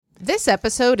This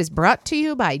episode is brought to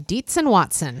you by Dietz and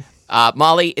Watson.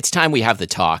 Molly, it's time we have the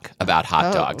talk about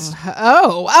hot dogs.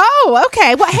 Oh,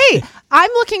 okay. Well, hey, I'm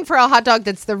looking for a hot dog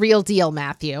that's the real deal,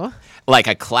 Matthew. Like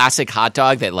a classic hot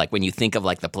dog that, like, when you think of,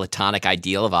 like, the platonic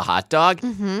ideal of a hot dog,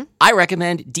 I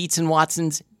recommend Dietz and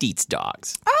Watson's Dietz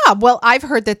Dogs. Well, I've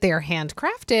heard that they're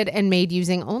handcrafted and made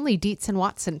using only Dietz and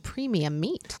Watson premium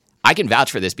meat. I can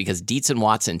vouch for this because Dietz and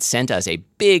Watson sent us a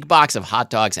big box of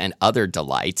hot dogs and other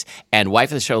delights. And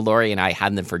wife of the show, Lori, and I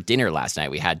had them for dinner last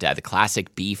night. We had the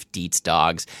classic beef Dietz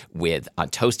dogs with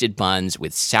toasted buns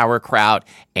with sauerkraut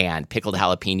and pickled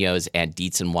jalapenos and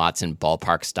Dietz and Watson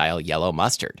ballpark-style yellow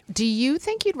mustard. Do you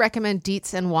think you'd recommend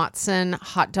Dietz and Watson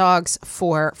hot dogs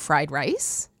for fried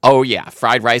rice? Oh, yeah.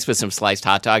 Fried rice with some sliced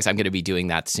hot dogs. I'm going to be doing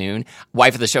that soon.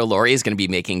 Wife of the show, Lori, is going to be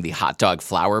making the hot dog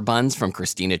flour buns from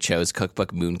Christina Cho's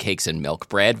cookbook, Mooncakes and Milk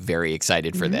Bread. Very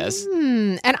excited for this.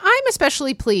 And I'm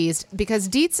especially pleased because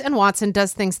Dietz and Watson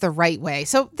does things the right way.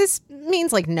 So this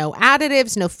means like no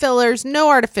additives, no fillers, no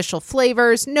artificial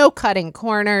flavors, no cutting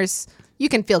corners. You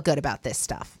can feel good about this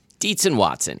stuff. Dietz and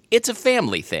Watson. It's a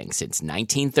family thing since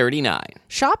 1939.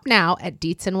 Shop now at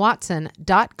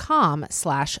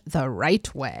dietzandwatson.com/the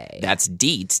right way. That's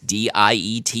Dietz,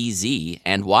 D-I-E-T-Z,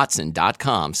 and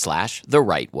Watson.com/the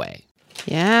right way.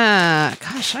 Yeah.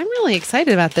 Gosh, I'm really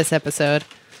excited about this episode.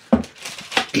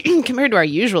 Compared to our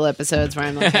usual episodes where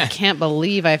I'm like, I can't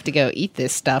believe I have to go eat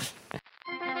this stuff.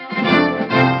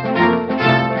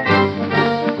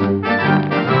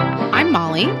 I'm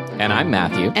Molly. And I'm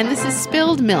Matthew. And this is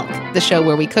Spilled Milk, the show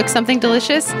where we cook something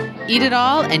delicious, eat it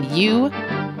all, and you,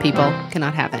 people,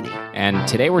 cannot have any. And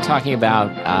today we're talking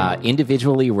about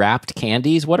individually wrapped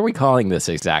candies. What are we calling this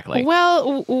exactly?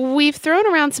 Well, we've thrown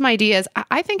around some ideas.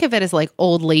 I think of it as like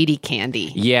old lady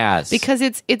candy. Yes. Because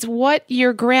it's what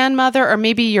your grandmother or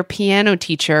maybe your piano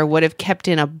teacher would have kept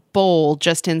in a bowl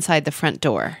just inside the front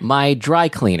door. My dry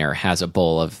cleaner has a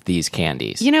bowl of these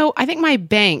candies. You know, I think my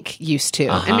bank used to,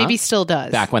 and maybe still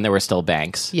does. Back when there were still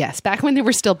banks. Yes, back when there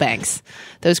were still banks.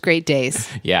 Those great days.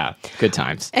 Yeah, good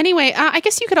times. Anyway, I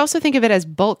guess you could also think of it as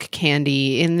bulk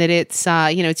candy in that it's,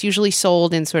 it's usually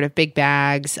sold in sort of big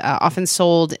bags, often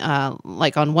sold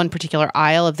like on one particular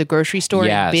aisle of the grocery store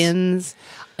in bins.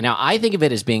 Now, I think of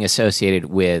it as being associated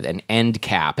with an end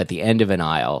cap at the end of an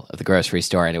aisle of the grocery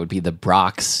store, and it would be the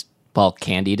Brock's bulk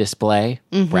candy display.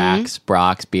 Brock's,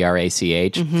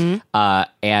 B-R-A-C-H.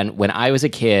 And when I was a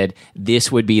kid,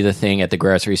 this would be the thing at the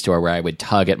grocery store where I would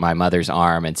tug at my mother's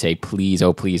arm and say, please,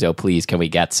 oh, please, can we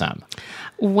get some?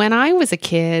 When I was a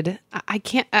kid, I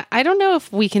don't know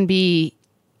if we can be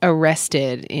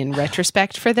arrested in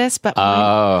retrospect for this, but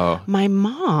my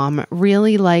mom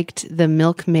really liked the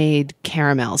Milkmaid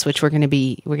caramels, which we're going to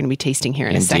be tasting here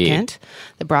in a second.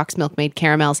 The Brock's Milkmaid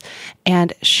caramels,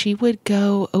 and she would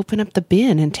go open up the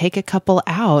bin and take a couple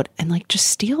out and like just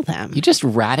steal them. You just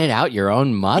ratted out your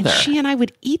own mother. And she and I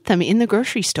would eat them in the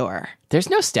grocery store. There's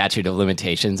no statute of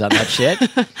limitations on that shit.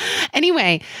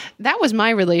 Anyway, that was my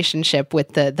relationship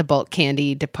with the bulk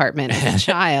candy department as a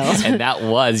child. And that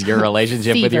was your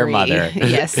relationship with your mother.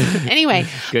 Yes. Anyway,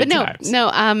 Good but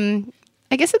times.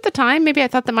 I guess at the time, maybe I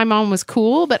thought that my mom was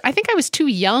cool, but I think I was too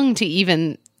young to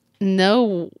even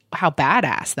know how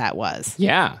badass that was.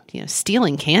 Yeah. You know,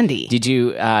 stealing candy. Did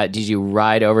you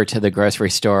ride over to the grocery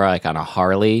store like on a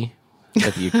Harley?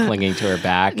 With you clinging to her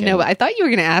back? No, but I thought you were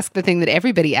going to ask the thing that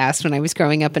everybody asked when I was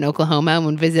growing up in Oklahoma and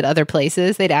would visit other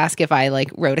places. They'd ask if I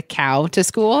like rode a cow to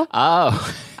school.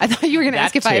 Oh. I thought you were going to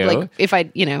ask if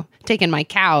I'd taken my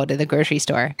cow to the grocery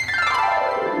store.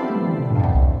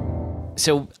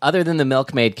 So other than the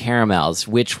Milkmaid caramels,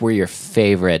 which were your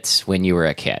favorites when you were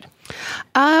a kid?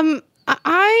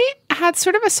 I had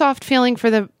sort of a soft feeling for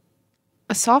the...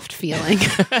 A soft feeling.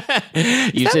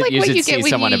 You should see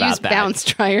someone about that. Bounce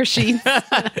dryer sheets.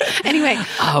 Anyway.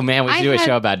 Oh man, we should do a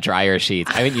show about dryer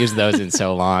sheets. I haven't used those in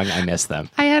so long. I miss them.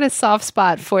 I had a soft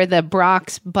spot for the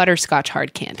Brock's butterscotch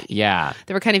hard candy. Yeah.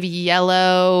 They were kind of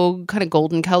yellow, kind of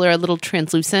golden color, a little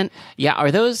translucent. Yeah.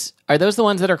 Are those the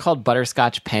ones that are called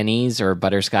butterscotch pennies or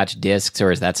butterscotch discs,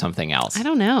 or is that something else? I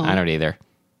don't know. I don't either.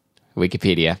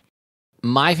 Wikipedia.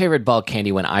 My favorite bulk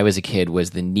candy when I was a kid was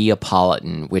the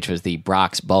Neapolitan, which was the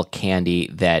Brock's bulk candy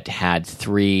that had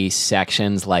 3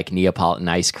 sections like Neapolitan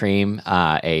ice cream,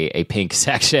 a pink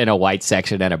section, a white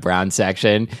section, and a brown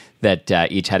section that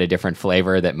each had a different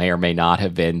flavor that may or may not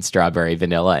have been strawberry,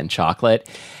 vanilla, and chocolate.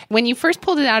 When you first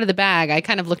pulled it out of the bag, I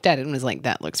kind of looked at it and was like,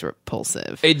 that looks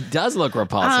repulsive. It does look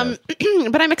repulsive.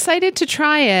 But I'm excited to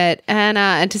try it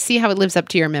and to see how it lives up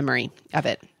to your memory of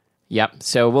it. Yep.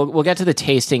 So we'll get to the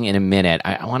tasting in a minute.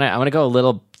 I want to go a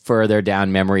little further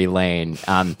down memory lane.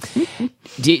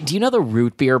 Do you know the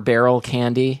root beer barrel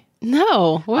candy?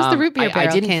 No. What was the root beer barrel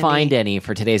I didn't candy? find any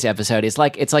for today's episode. It's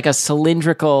like a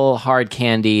cylindrical hard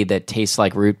candy that tastes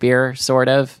like root beer, sort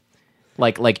of.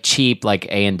 Like cheap, like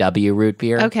A&W root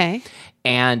beer. Okay.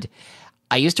 And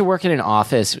I used to work in an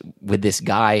office with this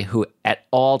guy who at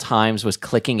all times was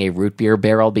clicking a root beer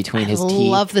barrel between his teeth.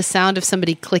 I love the sound of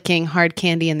somebody clicking hard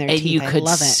candy in their and teeth. you could I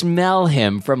love it. smell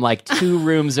him from like 2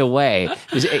 rooms away.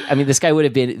 I mean, this guy would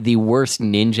have been the worst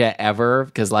ninja ever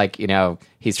because, like, you know,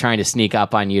 he's trying to sneak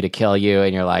up on you to kill you,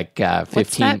 and you're like 15.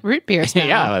 What's that root beer smell?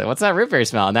 Yeah, what's that root beer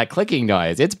smell and that clicking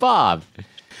noise? It's Bob.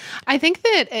 I think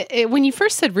that when you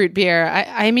first said root beer,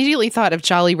 I immediately thought of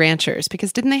Jolly Ranchers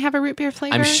because didn't they have a root beer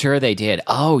flavor? I'm sure they did.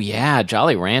 Oh, yeah,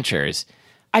 Jolly Ranchers.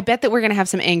 I bet that we're going to have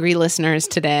some angry listeners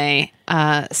today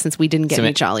since we didn't get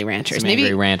any Jolly Ranchers. Some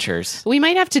angry ranchers. We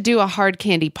might have to do a hard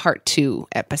candy part 2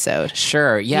 episode.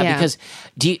 Sure, yeah. Because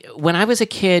when I was a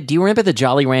kid, do you remember the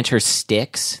Jolly Rancher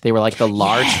sticks? They were like the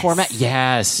large format.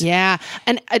 Yes. Yeah.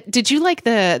 And did you like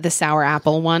the sour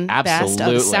apple one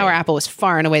Absolutely. best? The sour apple was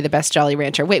far and away the best Jolly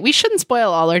Rancher. Wait, we shouldn't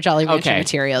spoil all our Jolly Rancher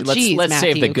material. Jeez, let's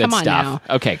Matthew, save the good come on stuff.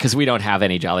 now. Okay, because we don't have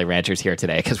any Jolly Ranchers here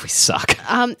today because we suck.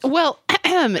 Well,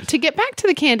 to get back to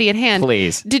the candy at hand,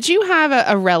 please. Did you have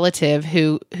a relative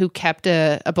who kept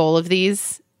a bowl of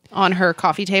these on her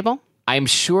coffee table? I'm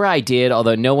sure I did,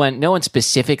 although no one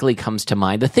specifically comes to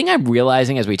mind. The thing I'm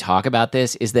realizing as we talk about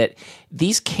this is that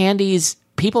these candies,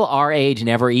 people our age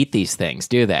never eat these things,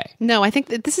 do they? No, I think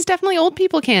that this is definitely old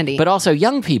people candy. But also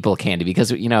young people candy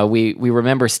because, you know, we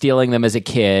remember stealing them as a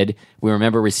kid. We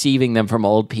remember receiving them from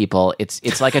old people.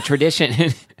 It's like a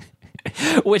tradition.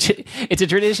 Which it's a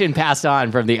tradition passed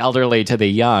on from the elderly to the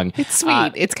young. It's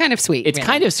sweet. It's kind of sweet. It's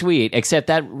kind of sweet, except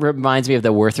that reminds me of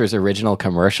the Werther's Original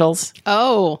commercials.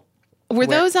 Oh. Were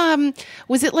those,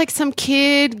 was it like some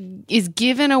kid is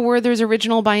given a Werther's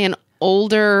Original by an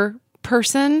older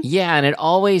person? Yeah, and it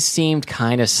always seemed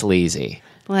kind of sleazy.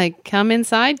 Like, come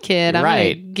inside, kid. I'm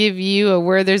going to give you a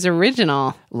Werther's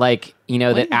Original. Like, you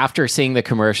know, that after seeing the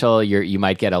commercial, you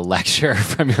might get a lecture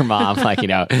from your mom. Like, you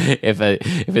know, if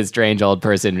a strange old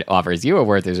person offers you a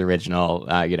Werther's Original,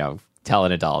 you know, tell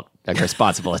an adult, a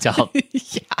responsible adult.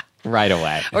 Yeah. Right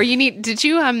away. Or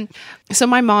so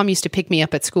my mom used to pick me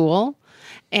up at school.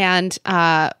 And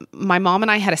my mom and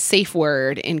I had a safe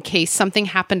word in case something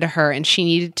happened to her and she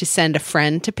needed to send a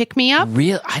friend to pick me up.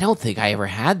 Real? I don't think I ever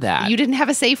had that. You didn't have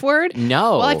a safe word?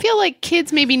 No. Well, I feel like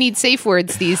kids maybe need safe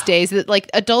words these days. That like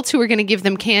adults who are going to give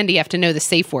them candy have to know the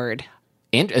safe word.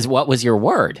 And what was your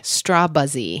word? Straw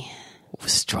buzzy.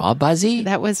 Straw buzzy?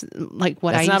 That was like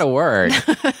what That's not a word.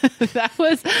 That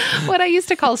was what I used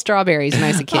to call strawberries when I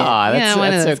was a kid. Aw, that's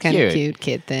one of so those kind of cute. cute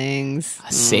kid things.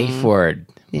 A safe word.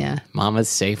 Yeah. Mama's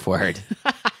safe word.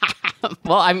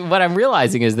 Well, what I'm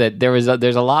realizing is that there's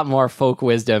a lot more folk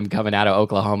wisdom coming out of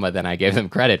Oklahoma than I gave them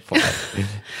credit for.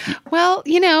 Well,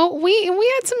 you know, we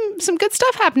had some good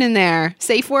stuff happening there.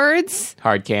 Safe words,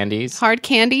 Hard candies. hard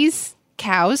candies,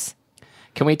 cows.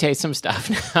 Can we taste some stuff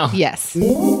now? Yes.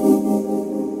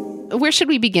 Where should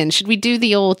we begin? Should we do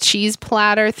the old cheese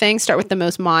platter thing? Start with the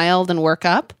most mild and work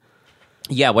up?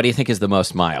 Yeah, what do you think is the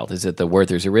most mild? Is it the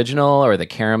Werther's Original or the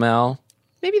caramel?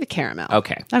 Maybe the caramel.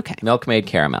 Okay. Okay. Milkmaid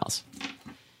caramels.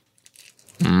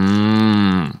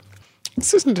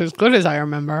 This isn't as good as I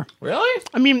remember. Really?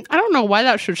 I mean, I don't know why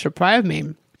that should surprise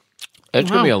me. It's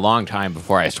going to be a long time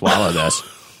before I swallow this.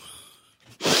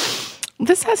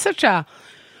 This has such a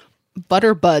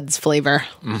butter buds flavor.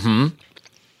 Mm-hmm.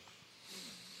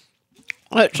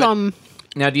 It's,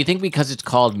 Now, do you think because it's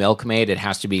called Milkmaid, it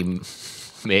has to be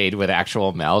made with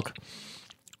actual milk?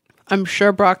 I'm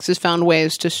sure Brox has found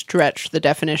ways to stretch the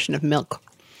definition of milk.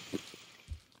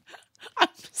 I'm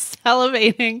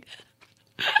salivating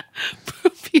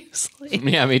profusely.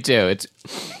 Yeah, me too.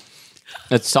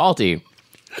 It's salty.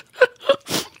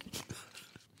 No,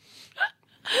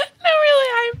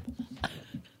 really, I'm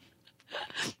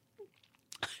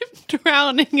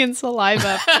drowning in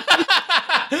saliva.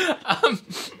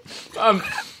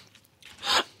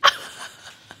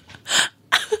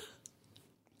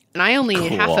 And I only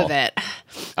ate half Cool. of it.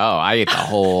 Oh, I ate the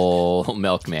whole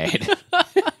Milkmaid.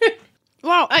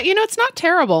 Wow, you know, it's not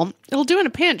terrible. It'll do in a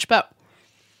pinch, but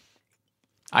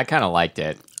I kind of liked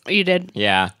it. you did.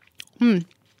 Yeah.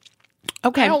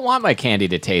 Okay. I don't want my candy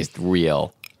to taste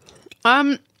real.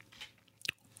 Wow.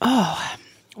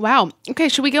 Okay,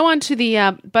 should we go on to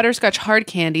the butterscotch hard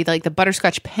candy, like the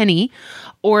butterscotch penny,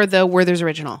 or the Werther's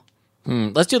Original?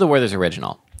 Let's do the Werther's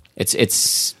Original.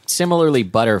 It's similarly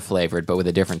butter flavored, but with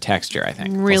a different texture, I think.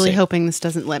 I'm We'll really see. hoping this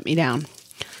doesn't let me down.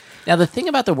 Now, the thing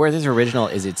about the Werther's Original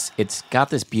is it's got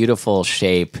this beautiful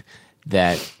shape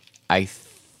that I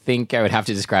think I would have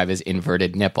to describe as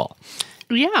inverted nipple.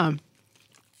 Yeah.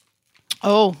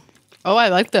 Oh, I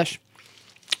like this.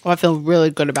 Oh, I feel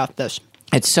really good about this.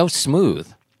 It's so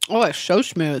smooth. Oh, it's so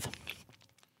smooth.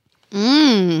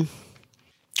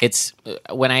 It's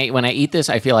when I eat this,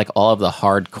 I feel like all of the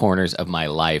hard corners of my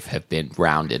life have been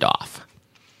rounded off.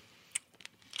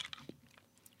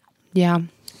 Yeah.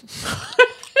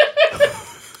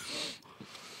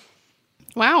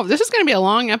 Wow, this is going to be a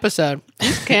long episode.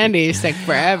 These candies take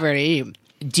forever to eat.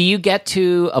 Do you get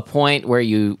to a point where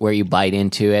you bite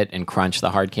into it and crunch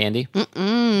the hard candy?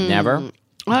 Never.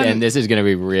 Then this is going to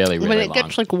be really, really when it long.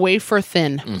 gets like wafer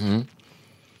thin. Mm-hmm.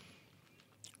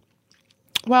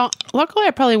 Well, luckily,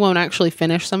 I probably won't actually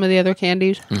finish some of the other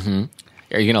candies. Mm-hmm.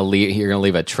 Are you gonna leave? You're gonna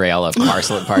leave a trail of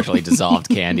partially dissolved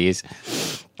candies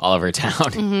all over town.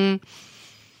 Mm-hmm.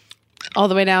 All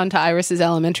the way down to Iris's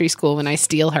elementary school when I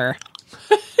steal her.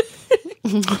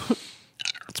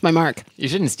 That's my mark. You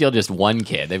shouldn't steal just one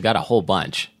kid. They've got a whole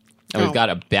bunch, and we've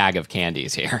got a bag of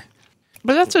candies here.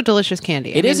 But that's a delicious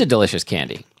candy. It is a delicious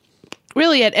candy.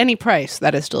 Really, at any price,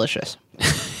 that is delicious.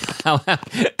 How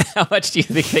much do you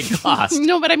think they cost?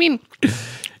 No, but I mean...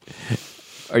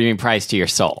 Or you mean price to your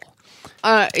soul?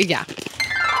 Yeah.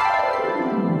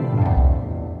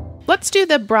 Let's do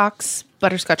the Brock's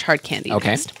Butterscotch Hard Candy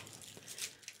next.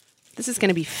 This is going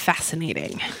to be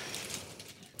fascinating.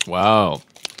 Whoa.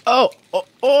 Oh.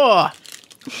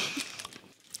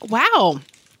 Wow.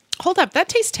 Hold up. That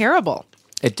tastes terrible.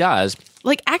 It does.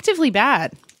 Like, actively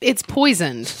bad. It's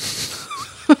poisoned.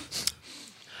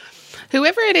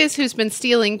 Whoever it is who's been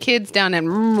stealing kids down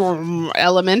in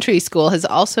elementary school has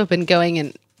also been going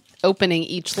and opening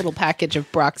each little package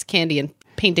of Brock's candy and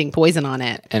painting poison on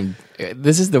it. And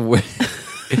this is the...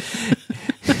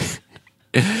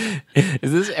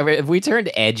 Is this... If we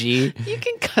turned edgy... You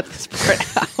can cut this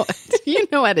part out. You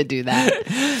know how to do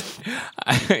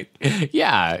that.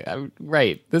 Yeah,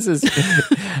 right. This is...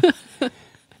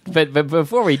 But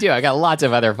before we do, I got lots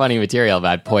of other funny material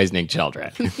about poisoning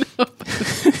children.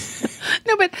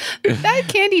 No, but that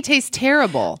candy tastes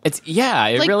terrible. It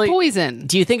like really poison.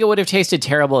 Do you think it would have tasted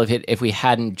terrible if we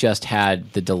hadn't just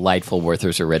had the delightful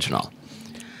Werther's Original?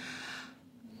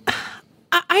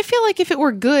 I feel like if it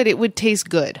were good, it would taste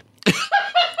good.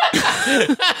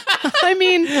 I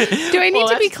mean, do I need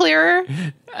to be clearer?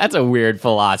 That's a weird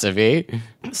philosophy.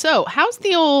 So, how's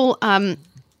the old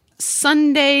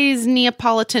Sunday's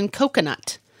Neapolitan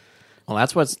coconut? Well,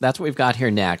 that's what we've got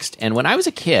here next. And when I was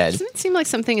a kid, doesn't it seem like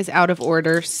something is out of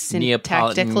order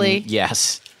syntactically?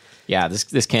 Yes, yeah.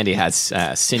 This candy has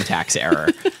syntax error.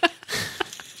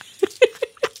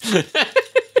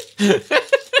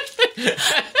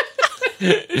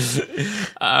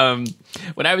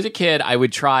 When I was a kid, I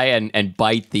would try and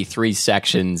bite the three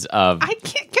sections of. I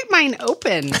can't get mine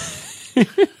open.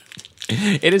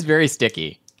 It is very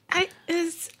sticky.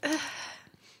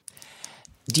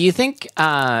 Do you think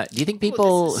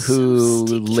people who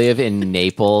live in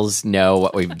Naples know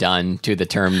what we've done to the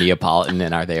term Neapolitan,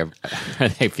 and are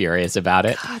they furious about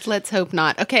it? God, let's hope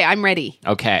not. Okay, I'm ready.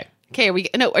 Okay, are you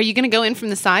going to go in from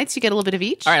the sides? You get a little bit of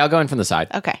each? All right, I'll go in from the side.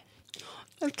 Okay.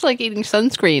 It's like eating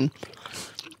sunscreen.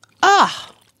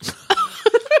 Ah.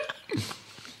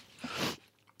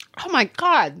 Oh my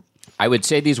God. I would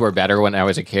say these were better when I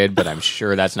was a kid, but I'm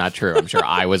sure that's not true. I'm sure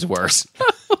I was worse.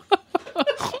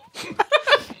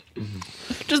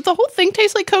 Does the whole thing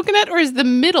taste like coconut, or is the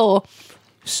middle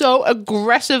so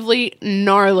aggressively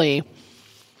gnarly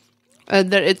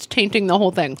that it's tainting the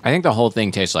whole thing? I think the whole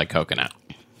thing tastes like coconut.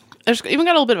 It's even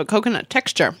got a little bit of a coconut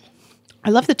texture. I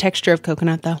love the texture of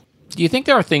coconut, though. Do you think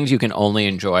there are things you can only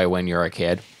enjoy when you're a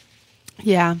kid?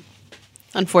 Yeah,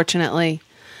 unfortunately.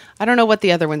 I don't know what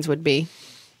the other ones would be.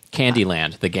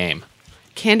 Candyland, the game.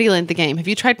 Candyland, the game. Have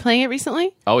you tried playing it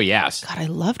recently? Oh, yes. God, I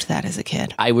loved that as a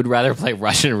kid. I would rather play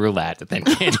Russian roulette than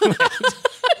Candyland.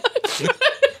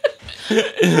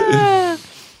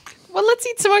 Well, let's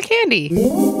eat some more candy.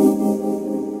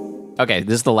 Okay,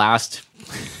 this is the last.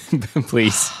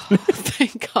 Please.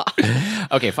 Thank God.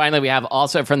 Okay, finally, we have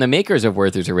also from the makers of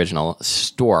Werther's Original,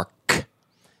 Stork.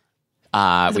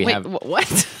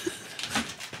 What?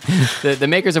 The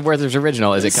makers of Werther's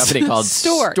Original is a company called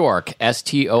Stork. Stork,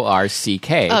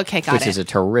 S-T-O-R-C-K. Okay, got which it. is a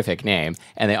terrific name.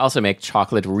 And they also make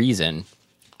chocolate raisin.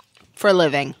 For a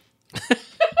living.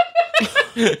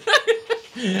 Wait,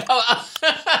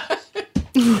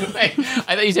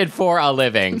 I thought you said for a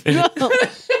living.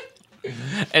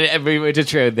 And which is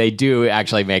true. They do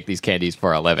actually make these candies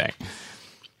for a living.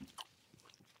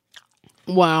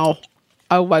 Wow.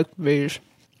 I like these.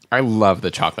 I love the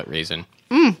chocolate raisin.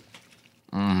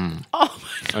 Oh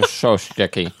my God. It's so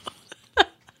sticky.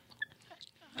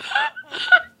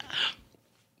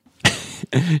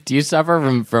 Do you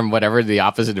suffer from whatever the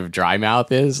opposite of dry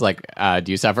mouth is? Like,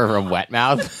 do you suffer from wet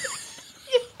mouth?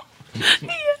 Yeah.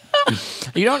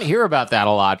 You don't hear about that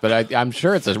a lot, but I'm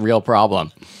sure it's a real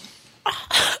problem.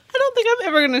 I don't think I'm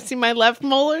ever going to see my left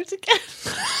molars again.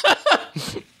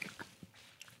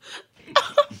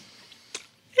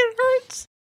 It hurts.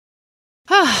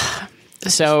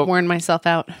 So worn myself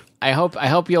out. I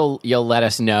hope you'll let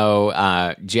us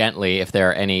know gently if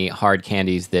there are any hard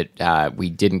candies that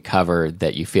we didn't cover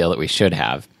that you feel that we should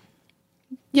have.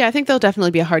 Yeah, I think there'll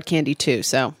definitely be a hard candy too.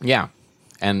 So yeah,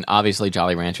 and obviously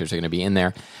Jolly Ranchers are going to be in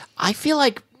there. I feel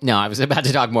like I was about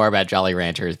to talk more about Jolly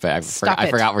Ranchers, but I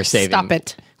forgot we're saving. Stop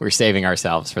it. We're saving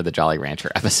ourselves for the Jolly Rancher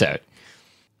episode.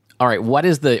 All right, what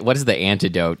is the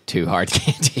antidote to hard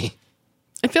candy?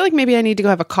 I feel like maybe I need to go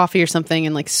have a coffee or something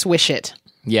and like swish it.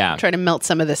 Yeah. Try to melt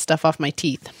some of this stuff off my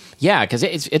teeth. Yeah, because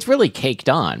it's really caked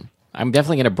on. I'm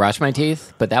definitely going to brush my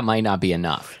teeth, but that might not be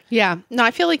enough. Yeah. No, I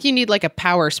feel like you need like a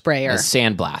power sprayer. A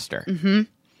sandblaster. Mm-hmm.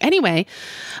 Anyway,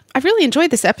 I really enjoyed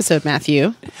this episode,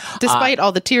 Matthew, despite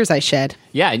all the tears I shed.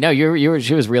 Yeah, no,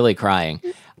 she was really crying.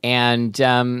 And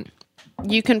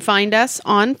you can find us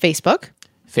on Facebook.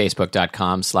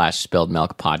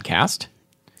 Facebook.com/spilledmilkpodcast.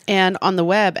 And on the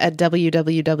web at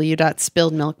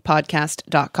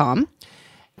www.spilledmilkpodcast.com.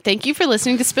 Thank you for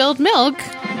listening to Spilled Milk.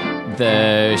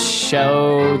 The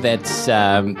show that's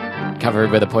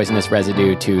covered with a poisonous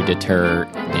residue to deter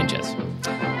ninjas.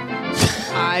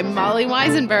 I'm Molly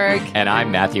Weisenberg. And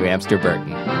I'm Matthew Amster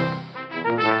Burton.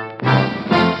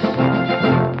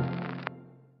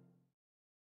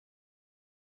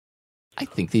 I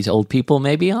think these old people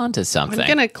may be onto something. I'm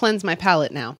going to cleanse my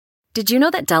palate now. Did you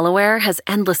know that Delaware has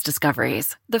endless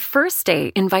discoveries? The first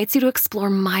state invites you to explore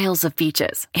miles of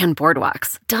beaches and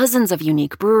boardwalks, dozens of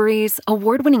unique breweries,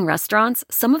 award-winning restaurants,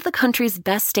 some of the country's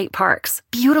best state parks,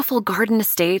 beautiful garden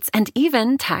estates, and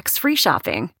even tax-free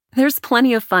shopping. There's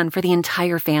plenty of fun for the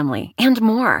entire family and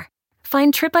more.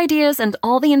 Find trip ideas and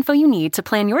all the info you need to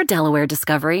plan your Delaware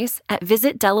discoveries at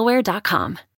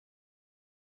visitdelaware.com.